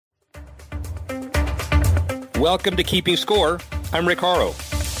Welcome to Keeping Score. I'm Rick Horrow.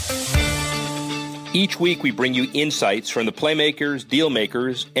 Each week we bring you insights from the playmakers, deal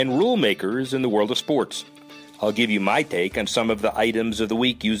makers, and rule makers in the world of sports. I'll give you my take on some of the items of the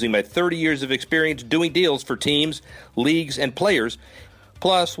week using my 30 years of experience doing deals for teams, leagues, and players.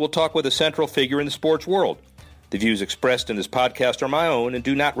 Plus, we'll talk with a central figure in the sports world. The views expressed in this podcast are my own and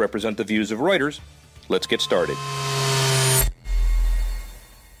do not represent the views of Reuters. Let's get started.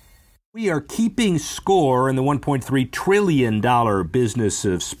 We are keeping score in the $1.3 trillion business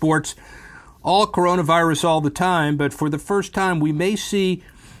of sports. All coronavirus all the time, but for the first time we may see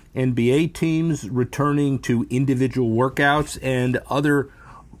NBA teams returning to individual workouts and other,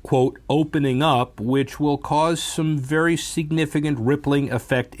 quote, opening up, which will cause some very significant rippling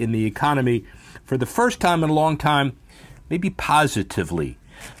effect in the economy for the first time in a long time, maybe positively.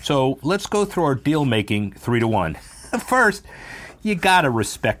 So let's go through our deal making 3-1. First, you got to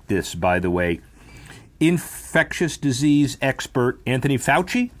respect this, by the way. Infectious disease expert Anthony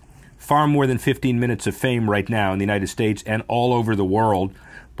Fauci, far more than 15 minutes of fame right now in the United States and all over the world.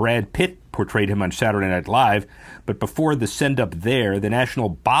 Brad Pitt portrayed him on Saturday Night Live. But before the send-up there, the National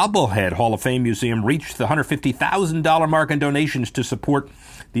Bobblehead Hall of Fame Museum reached the $150,000 mark in donations to support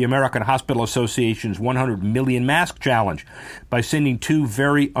the American Hospital Association's 100 Million Mask Challenge by sending two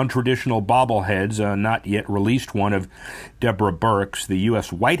very untraditional bobbleheads, a not yet released one of Deborah Birx, the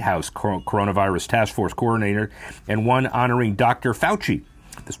U.S. White House Coronavirus Task Force Coordinator, and one honoring Dr. Fauci.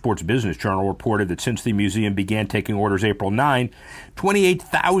 The Sports Business Journal reported that since the museum began taking orders April 9,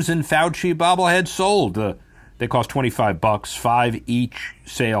 28,000 Fauci bobbleheads sold. They cost $25, 5 each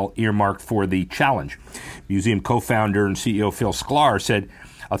sale earmarked for the challenge. Museum co-founder and CEO Phil Sklar said,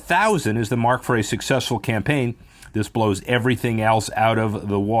 1,000 is the mark for a successful campaign. This blows everything else out of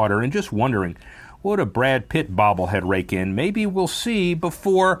the water. And just wondering, what a Brad Pitt bobblehead rake in? Maybe we'll see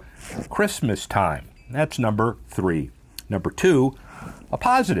before Christmas time. That's number 3. Number 2, a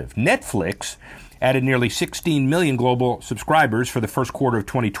positive. Netflix added nearly 16 million global subscribers for the first quarter of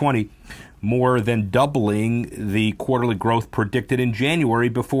 2020, more than doubling the quarterly growth predicted in January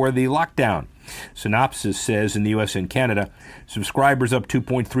before the lockdown. Synopsis says in the U.S. and Canada, subscribers up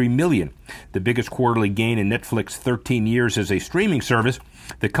 2.3 million, the biggest quarterly gain in Netflix's 13 years as a streaming service.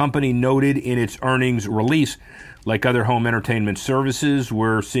 The company noted in its earnings release, like other home entertainment services,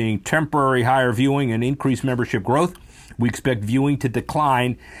 we're seeing temporary higher viewing and increased membership growth. We expect viewing to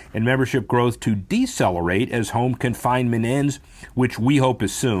decline and membership growth to decelerate as home confinement ends, which we hope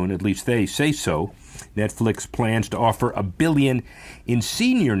is soon, at least they say so. Netflix plans to offer $1 billion in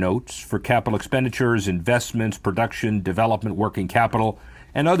senior notes for capital expenditures, investments, production, development, working capital,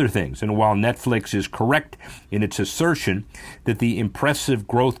 and other things. And while Netflix is correct in its assertion that the impressive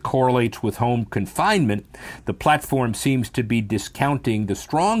growth correlates with home confinement, the platform seems to be discounting the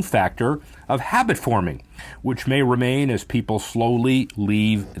strong factor of habit forming, which may remain as people slowly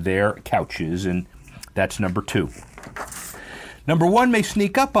leave their couches. And that's number 2. Number 1 may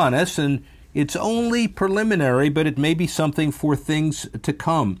sneak up on us, and it's only preliminary, but it may be something for things to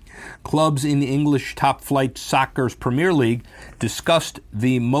come. Clubs in the English top-flight soccer's Premier League discussed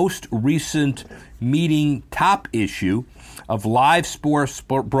the most recent meeting top issue of live sports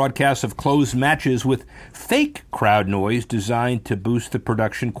broadcasts of closed matches with fake crowd noise designed to boost the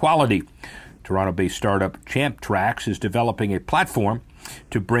production quality. Toronto-based startup Champ Tracks is developing a platform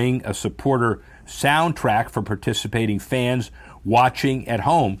to bring a supporter soundtrack for participating fans watching at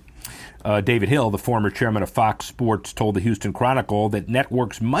home. David Hill, the former chairman of Fox Sports, told the Houston Chronicle that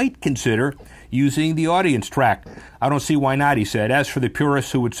networks might consider using the audience track. I don't see why not, he said. As for the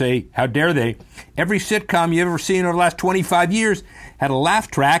purists who would say, how dare they? Every sitcom you've ever seen over the last 25 years had a laugh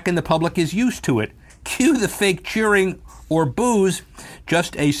track and the public is used to it. Cue the fake cheering or boos,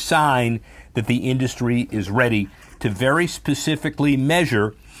 just a sign that the industry is ready to very specifically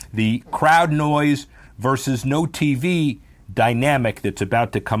measure the crowd noise versus no TV dynamic that's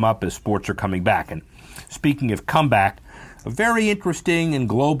about to come up as sports are coming back. And speaking of comeback, a very interesting and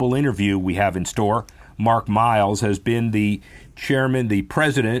global interview we have in store. Mark Miles has been the chairman, the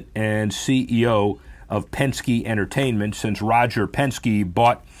president, and CEO of Penske Entertainment since Roger Penske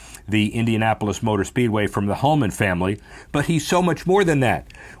bought the Indianapolis Motor Speedway from the Hulman family. But he's so much more than that.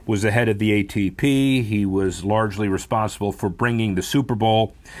 Was the head of the ATP. He was largely responsible for bringing the Super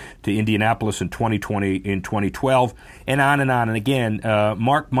Bowl to Indianapolis in 2012, and on and on. And again,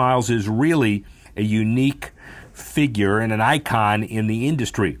 Mark Miles is really a unique figure and an icon in the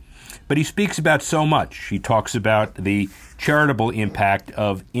industry. But he speaks about so much. He talks about the charitable impact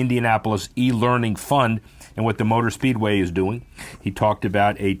of Indianapolis e-learning fund and what the Motor Speedway is doing. He talked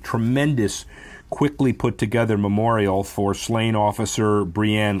about a tremendous quickly put together a memorial for slain officer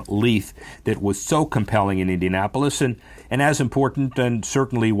Breanne Leath that was so compelling in Indianapolis. And as important, and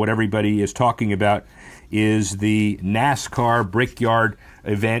certainly what everybody is talking about, is the NASCAR Brickyard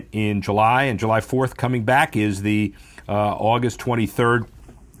event in July. And July 4th coming back is the August 23rd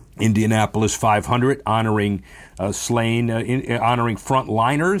Indianapolis 500, honoring slain, honoring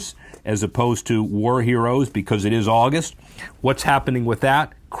frontliners as opposed to war heroes, because it is August. What's happening with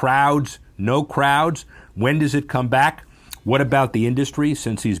that? Crowds, no crowds? When does it come back? What about the industry,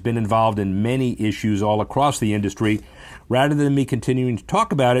 since he's been involved in many issues all across the industry? Rather than me continuing to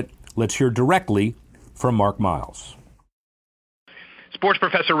talk about it, let's hear directly from Mark Miles. Sports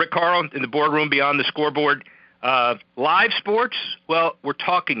professor Rick Carl in the boardroom Beyond the Scoreboard. Live sports? Well, we're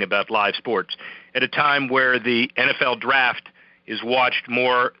talking about live sports at a time where the NFL draft is watched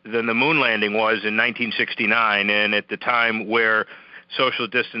more than the moon landing was in 1969, and at the time where social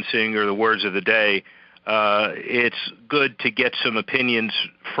distancing are the words of the day. It's good to get some opinions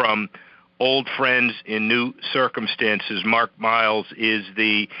from old friends in new circumstances. Mark Miles is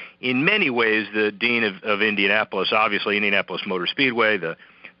in many ways, the dean of Indianapolis. Obviously, Indianapolis Motor Speedway, the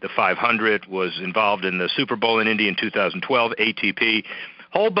 500, was involved in the Super Bowl in Indy in 2012, ATP,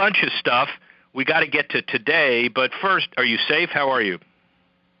 whole bunch of stuff. We got to get to today, but first, are you safe? How are you?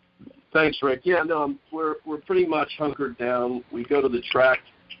 Thanks, Rick. Yeah, no, we're pretty much hunkered down. We go to the track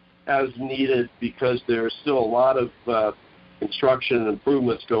as needed because there's still a lot of construction and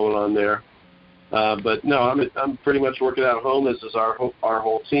improvements going on there. But no, I'm pretty much working out at home, as is our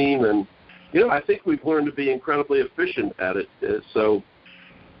whole team, and I think we've learned to be incredibly efficient at it. So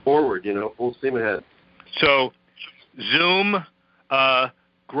forward, full steam ahead. So Zoom,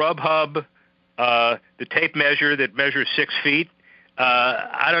 Grubhub, the tape measure that measures 6 feet.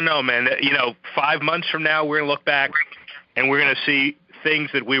 I don't know, man. 5 months from now, we're going to look back and we're going to see things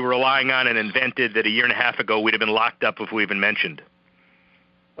that we were relying on and invented that a year and a half ago we'd have been locked up if we even mentioned.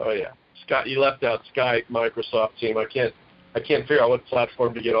 Oh yeah, Scott, you left out Skype, Microsoft Team. I can't figure out what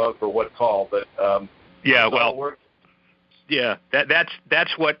platform to get on for what call, but yeah, well, yeah,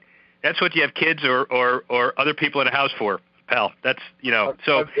 that's what you have kids or other people in a house for, pal. That's So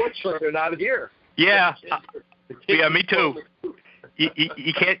unfortunately, they're not here. Yeah, yeah, me too.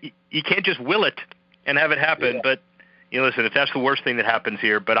 You can't just will it and have it happen. Yeah. But listen, if that's the worst thing that happens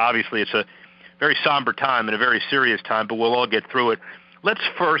here, but obviously it's a very somber time and a very serious time. But we'll all get through it. Let's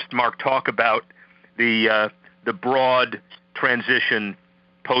first, Mark, talk about the broad transition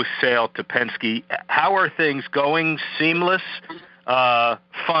post-sale to Penske. How are things going? Seamless?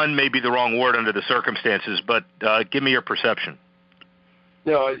 Fun may be the wrong word under the circumstances, but give me your perception.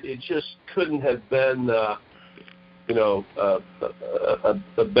 No, it just couldn't have been, a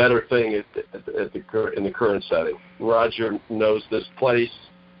better thing in the current setting. Roger knows this place.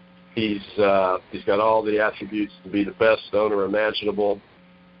 He's got all the attributes to be the best owner imaginable.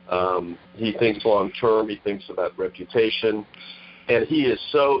 He thinks long term. He thinks about reputation, and he is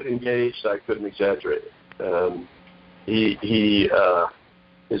so engaged. I couldn't exaggerate it.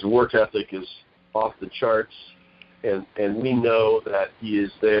 His work ethic is off the charts. And we know that he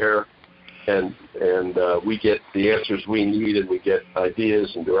is there, and we get the answers we need, and we get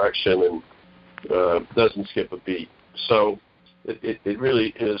ideas and direction, and doesn't skip a beat. So it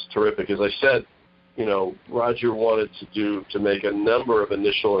really is terrific. As I said, Roger wanted to make a number of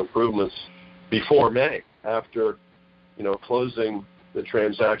initial improvements before May, after closing the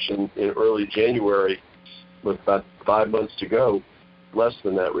transaction in early January, with about 5 months to go. Less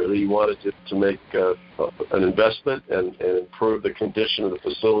than that, really. He wanted to make an investment and improve the condition of the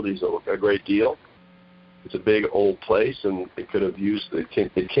facilities a great deal. It's a big old place, and it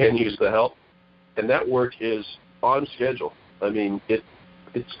can use the help. And that work is on schedule. I mean,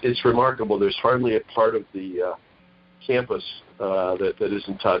 it's remarkable. There's hardly a part of the campus that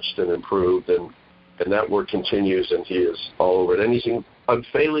isn't touched and improved, and that work continues, and he is all over it. And he's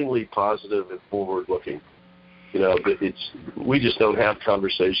unfailingly positive and forward-looking. We just don't have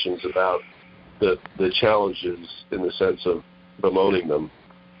conversations about the challenges in the sense of bemoaning them.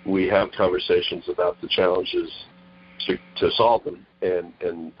 We have conversations about the challenges to solve them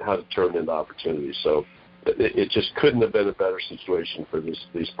and how to turn them into opportunities. So it just couldn't have been a better situation for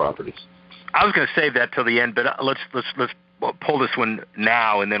these properties. I was going to save that till the end, but let's pull this one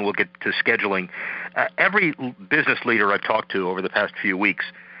now, and then we'll get to scheduling. Every business leader I've talked to over the past few weeks,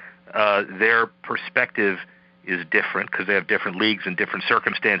 their perspective is different because they have different leagues and different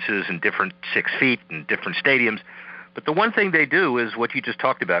circumstances and different 6 feet and different stadiums. But the one thing they do is what you just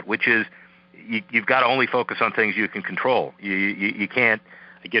talked about, which is you've got to only focus on things you can control. You can't,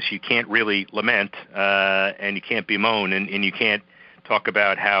 I guess you can't really lament and you can't bemoan and you can't talk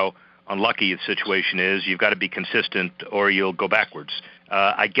about how unlucky the situation is, you've got to be consistent or you'll go backwards.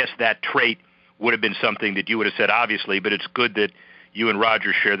 I guess that trait would have been something that you would have said, obviously, but it's good that you and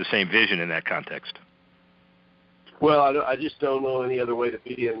Roger share the same vision in that context. Well, I just don't know any other way to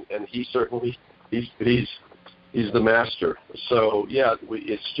be, and he certainly he's the master. So yeah,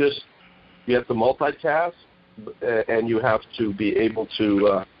 it's just you have to multitask, and you have to be able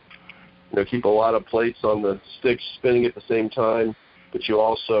to keep a lot of plates on the sticks spinning at the same time. But you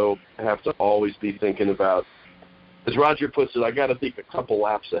also have to always be thinking about, as Roger puts it, I got to think a couple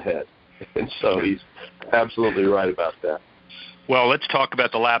laps ahead, and so he's absolutely right about that. Well, let's talk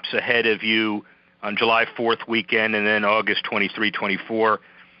about the laps ahead of you on July 4th weekend and then August 23-24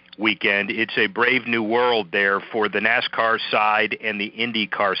 weekend. It's a brave new world there for the NASCAR side and the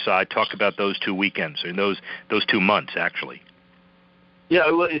IndyCar side. Talk about those 2 weekends, or those 2 months, actually. Yeah,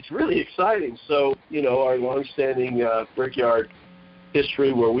 well, it's really exciting. So, our longstanding Brickyard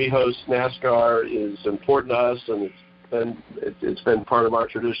history where we host NASCAR is important to us, and it's been part of our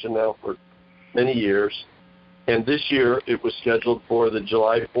tradition now for many years. And this year it was scheduled for the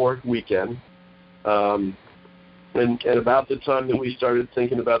July 4th weekend. And about the time that we started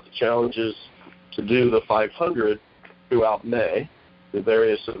thinking about the challenges to do the 500 throughout May, the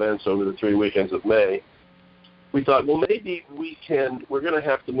various events over the 3 weekends of May, we thought, well, maybe we're going to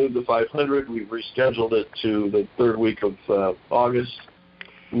have to move the 500. We've rescheduled it to the 3rd week of August.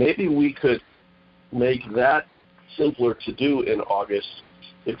 Maybe we could make that simpler to do in August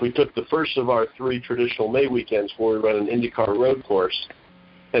if we took the first of our 3 traditional May weekends where we run an IndyCar road course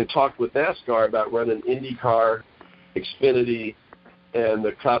and talked with NASCAR about running IndyCar, Xfinity, and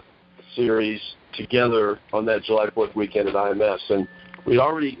the Cup Series together on that July 4th weekend at IMS. And we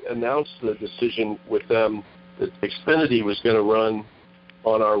already announced the decision with them that Xfinity was going to run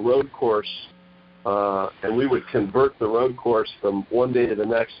on our road course, and we would convert the road course from one day to the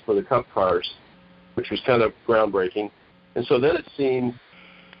next for the Cup cars, which was kind of groundbreaking. And so then it seemed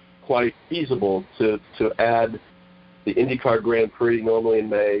quite feasible to add the IndyCar Grand Prix normally in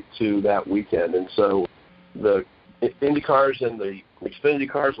May to that weekend. And so the IndyCars and the Xfinity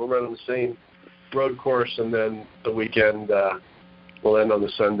cars will run on the same road course, and then the weekend will end on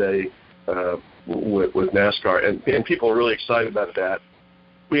the Sunday with NASCAR. And people are really excited about that.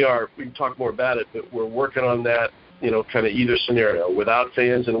 We can talk more about it, but we're working on that, kind of either scenario, without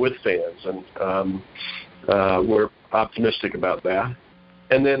fans and with fans. And we're optimistic about that.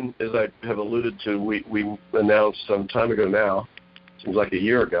 And then, as I have alluded to, we announced some time ago now, seems like a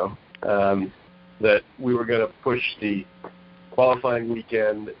year ago, that we were going to push the qualifying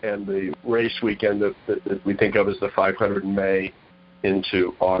weekend and the race weekend that we think of as the 500 in May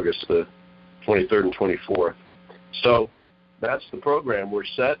into August, the 23rd and 24th. So that's the program. We're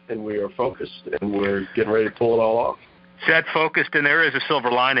set and we are focused, and we're getting ready to pull it all off. Set, focused, and there is a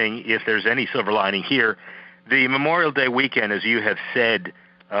silver lining, if there's any silver lining here. The Memorial Day weekend, as you have said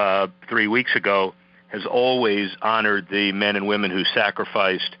 3 weeks ago, has always honored the men and women who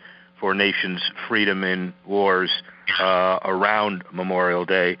sacrificed for nation's freedom in wars around Memorial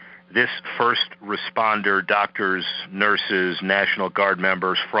Day. This first responder, doctors, nurses, National Guard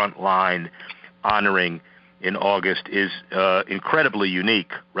members, frontline honoring in August is incredibly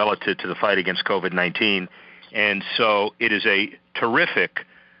unique relative to the fight against COVID-19. And so it is a terrific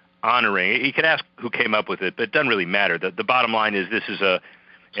honoring. You could ask who came up with it, but it doesn't really matter. The bottom line is this is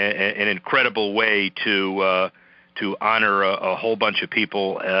an incredible way to honor a whole bunch of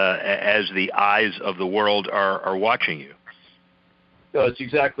people as the eyes of the world are watching you. No, it's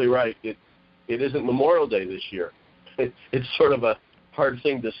exactly right. It isn't Memorial Day this year. It's sort of a hard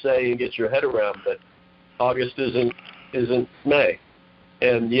thing to say and get your head around, but August isn't May,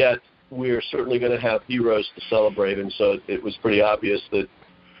 and yet we're certainly going to have heroes to celebrate. And so it was pretty obvious that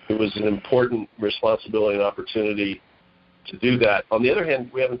it was an important responsibility and opportunity to do that. On the other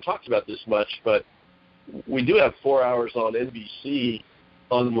hand, we haven't talked about this much, but we do have 4 hours on NBC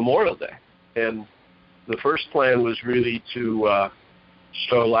on Memorial Day. And the first plan was really to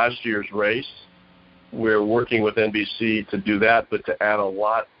show last year's race. We're working with NBC to do that, but to add a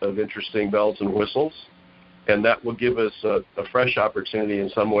lot of interesting bells and whistles. And that will give us a fresh opportunity in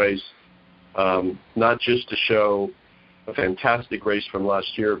some ways, not just to show a fantastic race from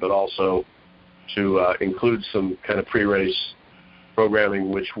last year, but also to include some kind of pre-race programming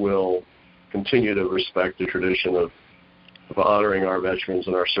which will continue to respect the tradition of honoring our veterans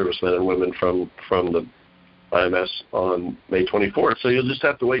and our servicemen and women from the IMS on May 24th. So you'll just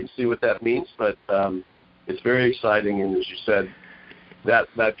have to wait and see what that means, but it's very exciting, and as you said, that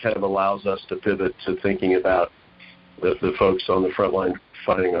kind of allows us to pivot to thinking about the folks on the front line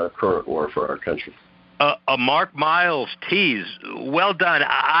fighting our current war for our country. A Mark Miles tease. Well done.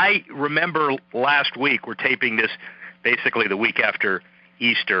 I remember last week, we're taping this basically the week after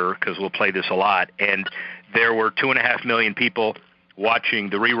Easter, because we'll play this a lot, and there were 2.5 million people watching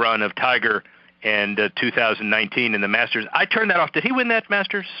the rerun of Tiger and 2019 in the Masters. I turned that off. Did he win that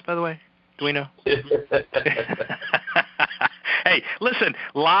Masters, by the way? Do we know? Hey, listen,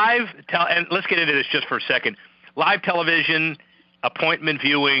 and let's get into this just for a second. Live television, appointment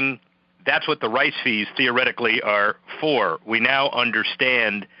viewing, that's what the rights fees theoretically are for. We now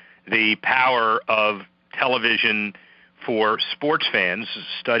understand the power of television for sports fans.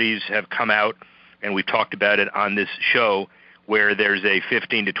 Studies have come out, and we've talked about it on this show, where there's a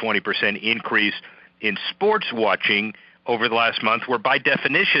 15 to 20% increase in sports watching over the last month, where by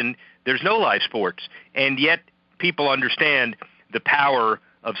definition there's no live sports. And yet people understand the power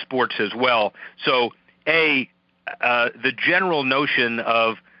of sports as well. So, the general notion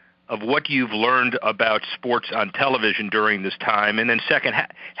of what you've learned about sports on television during this time, and then second,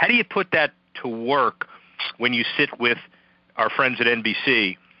 how do you put that to work when you sit with our friends at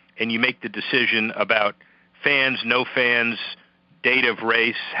NBC and you make the decision about fans, no fans, date of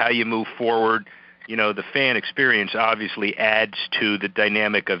race, how you move forward? You know, the fan experience obviously adds to the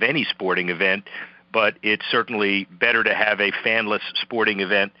dynamic of any sporting event, but it's certainly better to have a fanless sporting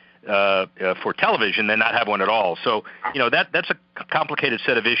event for television than not have one at all. So, that's a complicated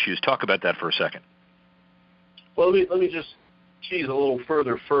set of issues. Talk about that for a second. Well, let me just tease a little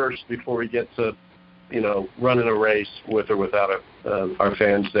further first before we get to, running a race with or without our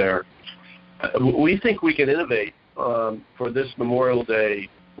fans there. We think we can innovate for this Memorial Day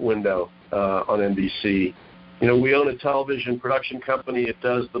window on NBC. We own a television production company. It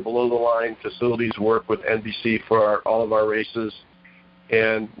does the below-the-line facilities work with NBC for all of our races.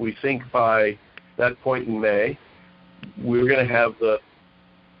 And we think by that point in May, we're going to have the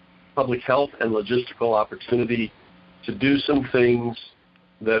public health and logistical opportunity to do some things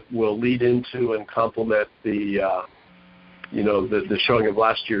that will lead into and complement the showing of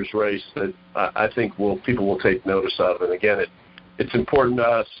last year's race that I think people will take notice of. And again, it's important to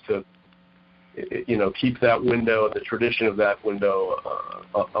us to keep that window and the tradition of that window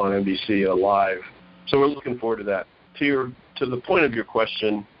on NBC alive. So we're looking forward to that. To the point of your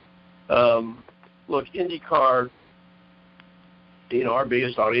question, look, IndyCar, our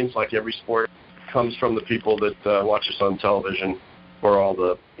biggest audience, like every sport, comes from the people that watch us on television or all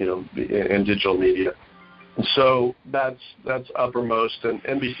the, and digital media. And so that's uppermost, and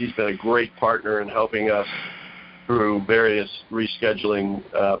NBC's been a great partner in helping us through various rescheduling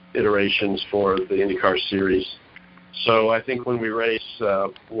iterations for the IndyCar series. So I think when we race,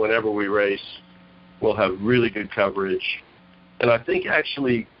 whenever we race, we'll have really good coverage. And I think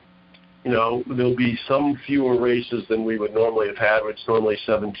actually, there'll be some fewer races than we would normally have had. It's normally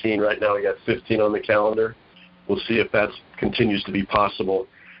 17. Right now we got 15 on the calendar. We'll see if that continues to be possible.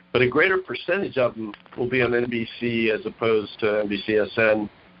 But a greater percentage of them will be on NBC as opposed to NBCSN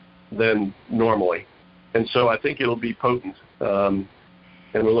than normally. And so I think it'll be potent. And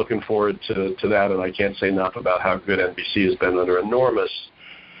we're looking forward to that. And I can't say enough about how good NBC has been under enormous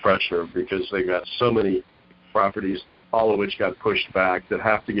pressure because they got so many properties, all of which got pushed back, that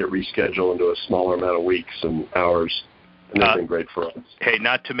have to get rescheduled into a smaller amount of weeks and hours. And they've been great for us. Hey,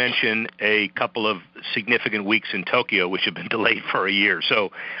 not to mention a couple of significant weeks in Tokyo, which have been delayed for a year.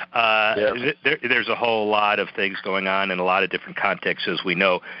 So there's a whole lot of things going on in a lot of different contexts, as we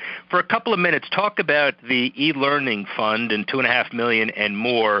know. For a couple of minutes, talk about the e-learning fund and $2.5 million and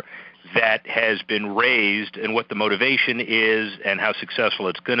more that has been raised and what the motivation is and how successful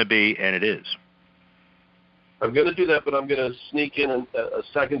it's going to be, and it is. I'm going to do that, but I'm going to sneak in a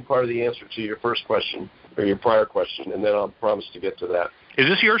second part of the answer to your first question, or your prior question, and then I'll promise to get to that. Is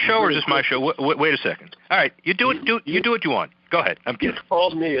this your show or is this my show? Wait a second. All right, you do what you want. Go ahead. I'm kidding. You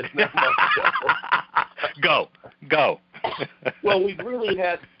called me. It's not my show. Go. Well, we've really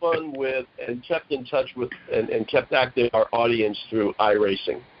had fun with and kept in touch with and kept active our audience through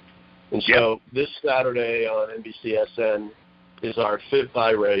iRacing. And so this Saturday on NBCSN is our 5th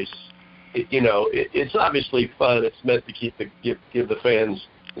iRace. It's obviously fun. It's meant to give the fans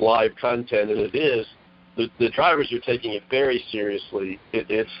live content, and it is. The drivers are taking it very seriously.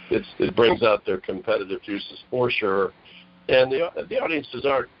 It brings out their competitive juices for sure. And the audiences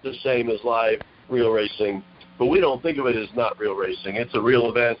aren't the same as live real racing, but we don't think of it as not real racing. It's a real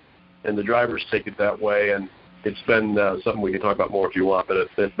event, and the drivers take it that way. And it's been something we can talk about more if you want. But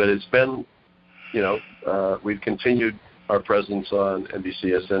it's been, we've continued our presence on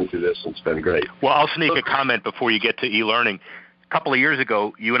NBCSN through this, and it's been great. Well, I'll sneak a comment before you get to e-learning. couple of years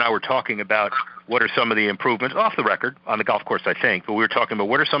ago, you and I were talking about what are some of the improvements, off the record, on the golf course, I think, but we were talking about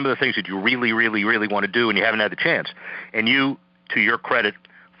what are some of the things that you really, really, really want to do and you haven't had the chance. And you, to your credit,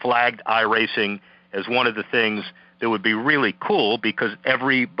 flagged iRacing as one of the things that would be really cool because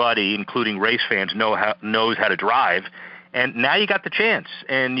everybody, including race fans, knows how to drive. And now you got the chance,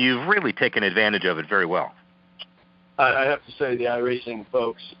 and you've really taken advantage of it very well. I have to say the iRacing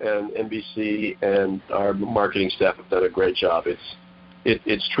folks and NBC and our marketing staff have done a great job.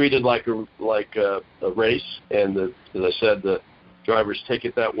 It's treated like a race, and as I said, the drivers take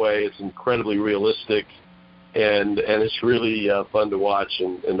it that way. It's incredibly realistic, and it's really fun to watch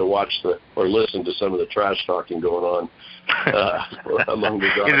and to watch or listen to some of the trash talking going on among the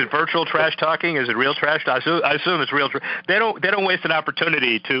drivers. Is it virtual trash talking? Is it real trash? I assume it's real. They don't waste an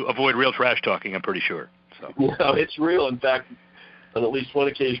opportunity to avoid real trash talking, I'm pretty sure. So. No, it's real. In fact, on at least one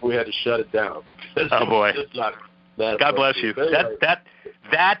occasion, we had to shut it down. Oh boy! God bless you. Anyway.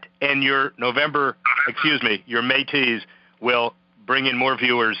 That and your your Métis will bring in more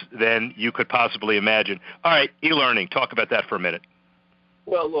viewers than you could possibly imagine. All right, e-learning. Talk about that for a minute.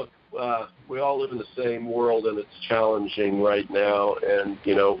 Well, look, we all live in the same world, and it's challenging right now. And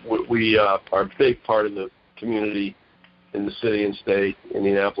we are a big part of the community in the city and state,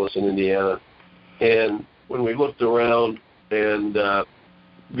 Indianapolis and Indiana. And when we looked around and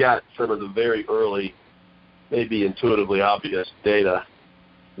got some of the very early, maybe intuitively obvious data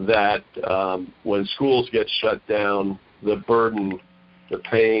that when schools get shut down, the burden, the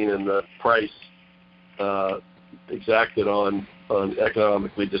pain, and the price exacted on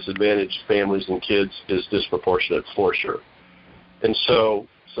economically disadvantaged families and kids is disproportionate for sure. And so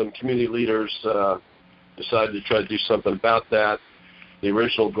some community leaders decided to try to do something about that. The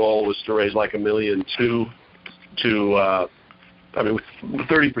original goal was to raise like $1.2 million to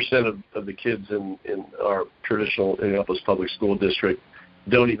 30% of the kids in our traditional Indianapolis public school district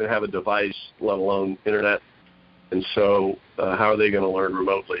don't even have a device, let alone internet. And so how are they going to learn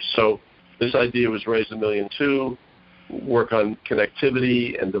remotely? So this idea was raise $1.2 million, work on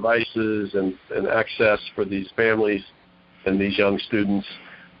connectivity and devices and access for these families and these young students.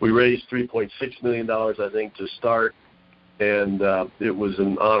 We raised $3.6 million, I think, to start. And it was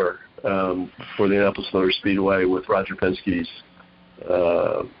an honor for the Indianapolis Motor Speedway with Roger Penske's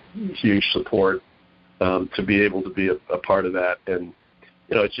huge support to be able to be a part of that. And,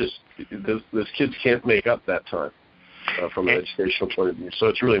 it's just those kids can't make up that time from an educational point of view. So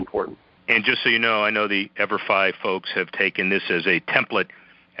it's really important. And just so you know, I know the EverFi folks have taken this as a template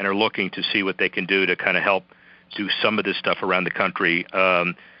and are looking to see what they can do to kind of help do some of this stuff around the country.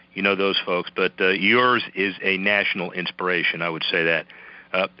 Those folks, but yours is a national inspiration, I would say that.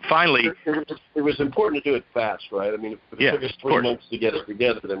 Finally... It was important to do it fast, right? I mean, if it took us 3 months to get it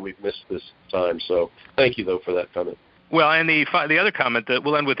together, then we've missed this time. So thank you, though, for that comment. Well, and the other comment, that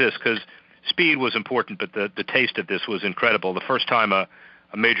we'll end with this, because speed was important, but the taste of this was incredible. The first time a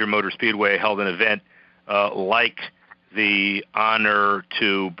major motor speedway held an event like the honor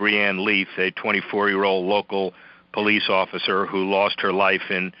to Breanne Leaf, a 24-year-old local police officer who lost her life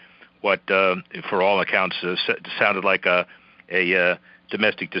in what, for all accounts, sounded like a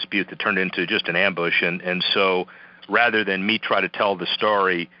domestic dispute that turned into just an ambush. And so rather than me try to tell the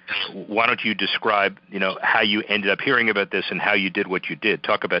story, why don't you describe, how you ended up hearing about this and how you did what you did?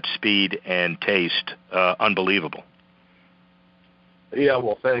 Talk about speed and taste. Unbelievable. Yeah,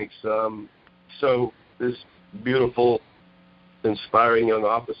 well, thanks. So this beautiful, inspiring young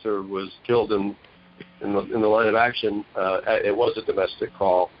officer was killed in the line of action. It was a domestic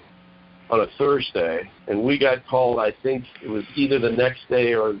call on a Thursday, and we got called, I think it was either the next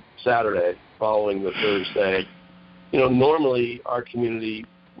day or Saturday following the Thursday. Normally our community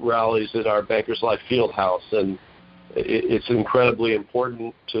rallies at our Bankers Life Fieldhouse, and it's incredibly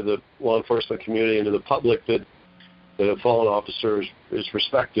important to the law enforcement community and to the public that a fallen officer is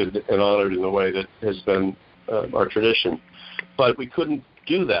respected and honored in a way that has been our tradition. But we couldn't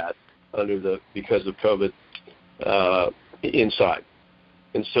do that because of COVID inside.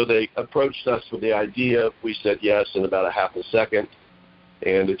 And so they approached us with the idea. We said yes in about a half a second,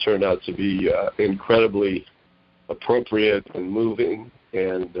 and it turned out to be incredibly appropriate and moving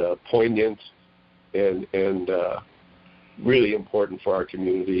and poignant and really important for our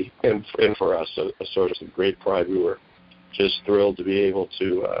community and for us, a source of great pride. We were just thrilled to be able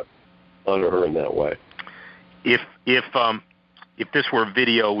to honor her in that way. If this were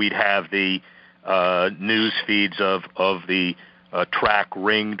video, we'd have the news feeds of the track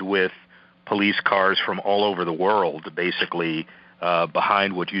ringed with police cars from all over the world, basically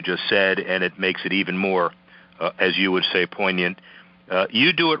behind what you just said, and it makes it even more, as you would say, poignant.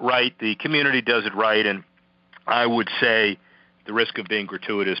 You do it right, the community does it right, and I would say the risk of being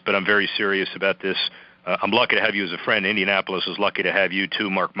gratuitous, but I'm very serious about this. I'm lucky to have you as a friend. Indianapolis is lucky to have you too,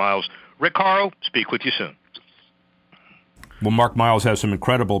 Mark Miles. Rick Horrow, speak with you soon. Well, Mark Miles has some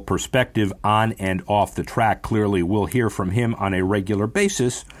incredible perspective on and off the track. Clearly, we'll hear from him on a regular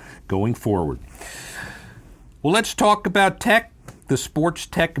basis going forward. Well, let's talk about tech, the Sports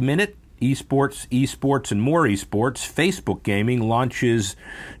Tech Minute, esports, and more esports. Facebook gaming launches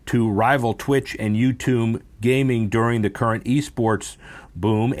to rival Twitch and YouTube gaming during the current esports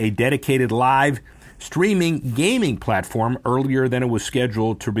boom, a dedicated live streaming gaming platform earlier than it was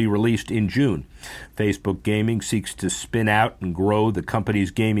scheduled to be released in June. Facebook Gaming seeks to spin out and grow the company's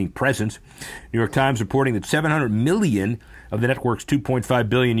gaming presence. New York Times reporting that 700 million of the network's 2.5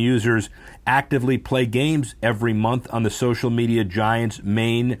 billion users actively play games every month on the social media giant's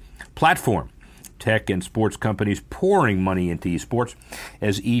main platform. Tech and sports companies pouring money into esports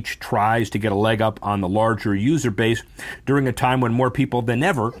as each tries to get a leg up on the larger user base during a time when more people than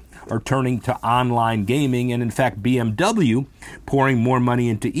ever are turning to online gaming, and in fact BMW pouring more money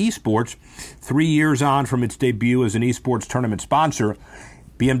into esports. 3 years on from its debut as an esports tournament sponsor,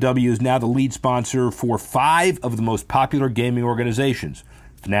 BMW is now the lead sponsor for 5 of the most popular gaming organizations: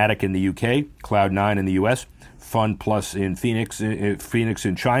 Fnatic in the UK, Cloud9 in the US, FunPlus in Phoenix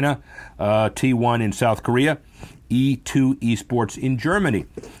in China, T1 in South Korea, E2 Esports in Germany.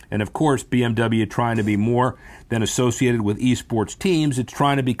 And of course, BMW trying to be more than associated with esports teams. It's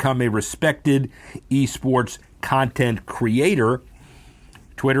trying to become a respected esports content creator.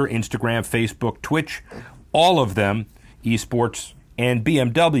 Twitter, Instagram, Facebook, Twitch, all of them esports and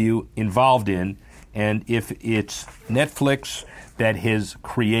BMW involved in. And if it's Netflix that has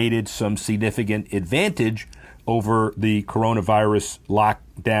created some significant advantage over the coronavirus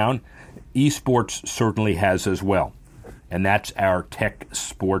lockdown, esports certainly has as well. And that's our Tech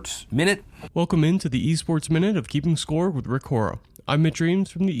Sports Minute. Welcome into the Esports Minute of Keeping Score with Rick Horrow. I'm Mitch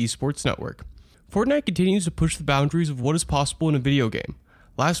Reames from the Esports Network. Fortnite continues to push the boundaries of what is possible in a video game.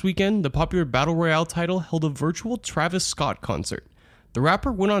 Last weekend, the popular Battle Royale title held a virtual Travis Scott concert. The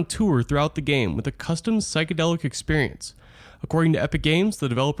rapper went on tour throughout the game with a custom psychedelic experience. According to Epic Games, the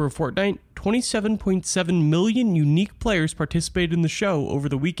developer of Fortnite, 27.7 million unique players participated in the show over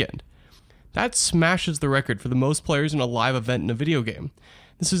the weekend. That smashes the record for the most players in a live event in a video game.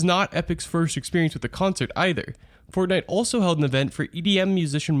 This is not Epic's first experience with the concert either. Fortnite also held an event for EDM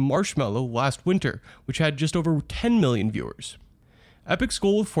musician Marshmello last winter, which had just over 10 million viewers. Epic's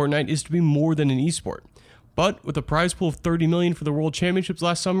goal with Fortnite is to be more than an esport. But with a prize pool of $30 million for the World Championships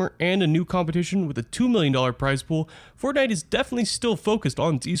last summer and a new competition with a $2 million prize pool, Fortnite is definitely still focused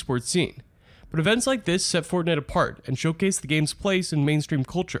on its esports scene. But events like this set Fortnite apart and showcase the game's place in mainstream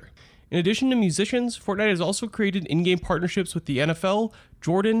culture. In addition to musicians, Fortnite has also created in-game partnerships with the NFL,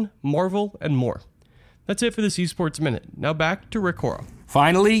 Jordan, Marvel, and more. That's it for this Esports Minute. Now back to Rick Horrow.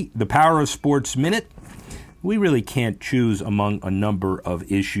 Finally, the Power of Sports Minute. We really can't choose among a number of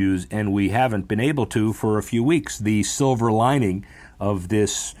issues, and we haven't been able to for a few weeks. The silver lining of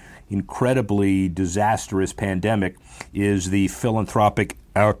this incredibly disastrous pandemic is the philanthropic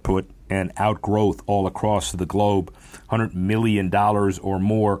output and outgrowth all across the globe. $100 million or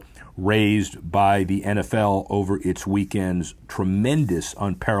more raised by the NFL over its weekend's tremendous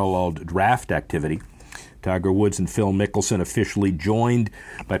unparalleled draft activity. Tiger Woods and Phil Mickelson officially joined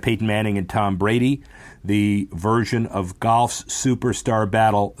by Peyton Manning and Tom Brady. The version of golf's superstar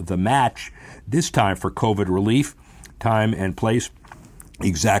battle, The Match, this time for COVID relief. Time and place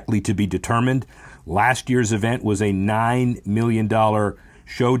exactly to be determined. Last year's event was a $9 million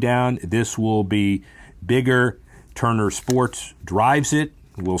showdown. This will be bigger. Turner Sports drives it.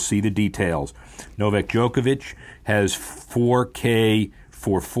 We'll see the details. Novak Djokovic has 4K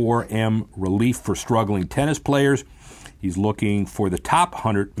for 4M relief for struggling tennis players. He's looking for the top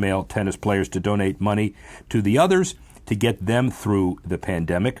 100 male tennis players to donate money to the others to get them through the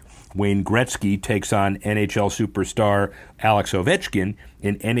pandemic. Wayne Gretzky takes on NHL superstar Alex Ovechkin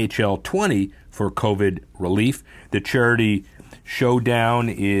in NHL 20 for COVID relief. The charity showdown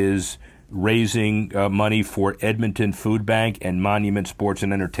is raising money for Edmonton Food Bank and Monument Sports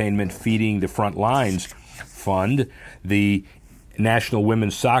and Entertainment Feeding the Front Lines Fund. The National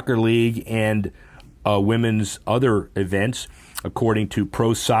Women's Soccer League and women's other events, according to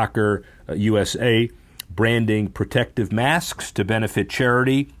Pro Soccer USA, branding protective masks to benefit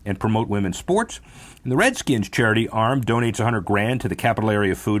charity and promote women's sports. And the Redskins charity arm donates $100,000 to the Capital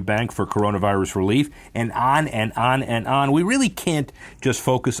Area Food Bank for coronavirus relief, and on and on and on. We really can't just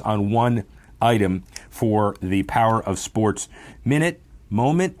focus on one item for the Power of Sports Minute.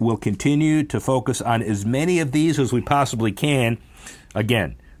 Moment. We'll continue to focus on as many of these as we possibly can.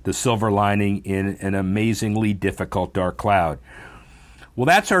 Again, the silver lining in an amazingly difficult dark cloud. Well,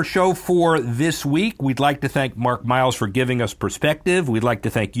 that's our show for this week. We'd like to thank Mark Miles for giving us perspective. We'd like to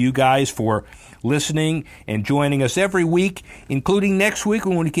thank you guys for listening and joining us every week, including next week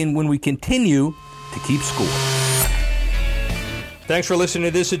when we continue to keep score. Thanks for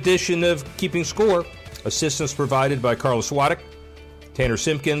listening to this edition of Keeping Score. Assistance provided by Carlos Waddick, Tanner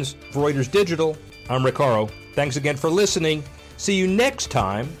Simpkins, Reuters Digital. I'm Rick Horrow. Thanks again for listening. See you next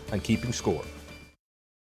time on Keeping Score.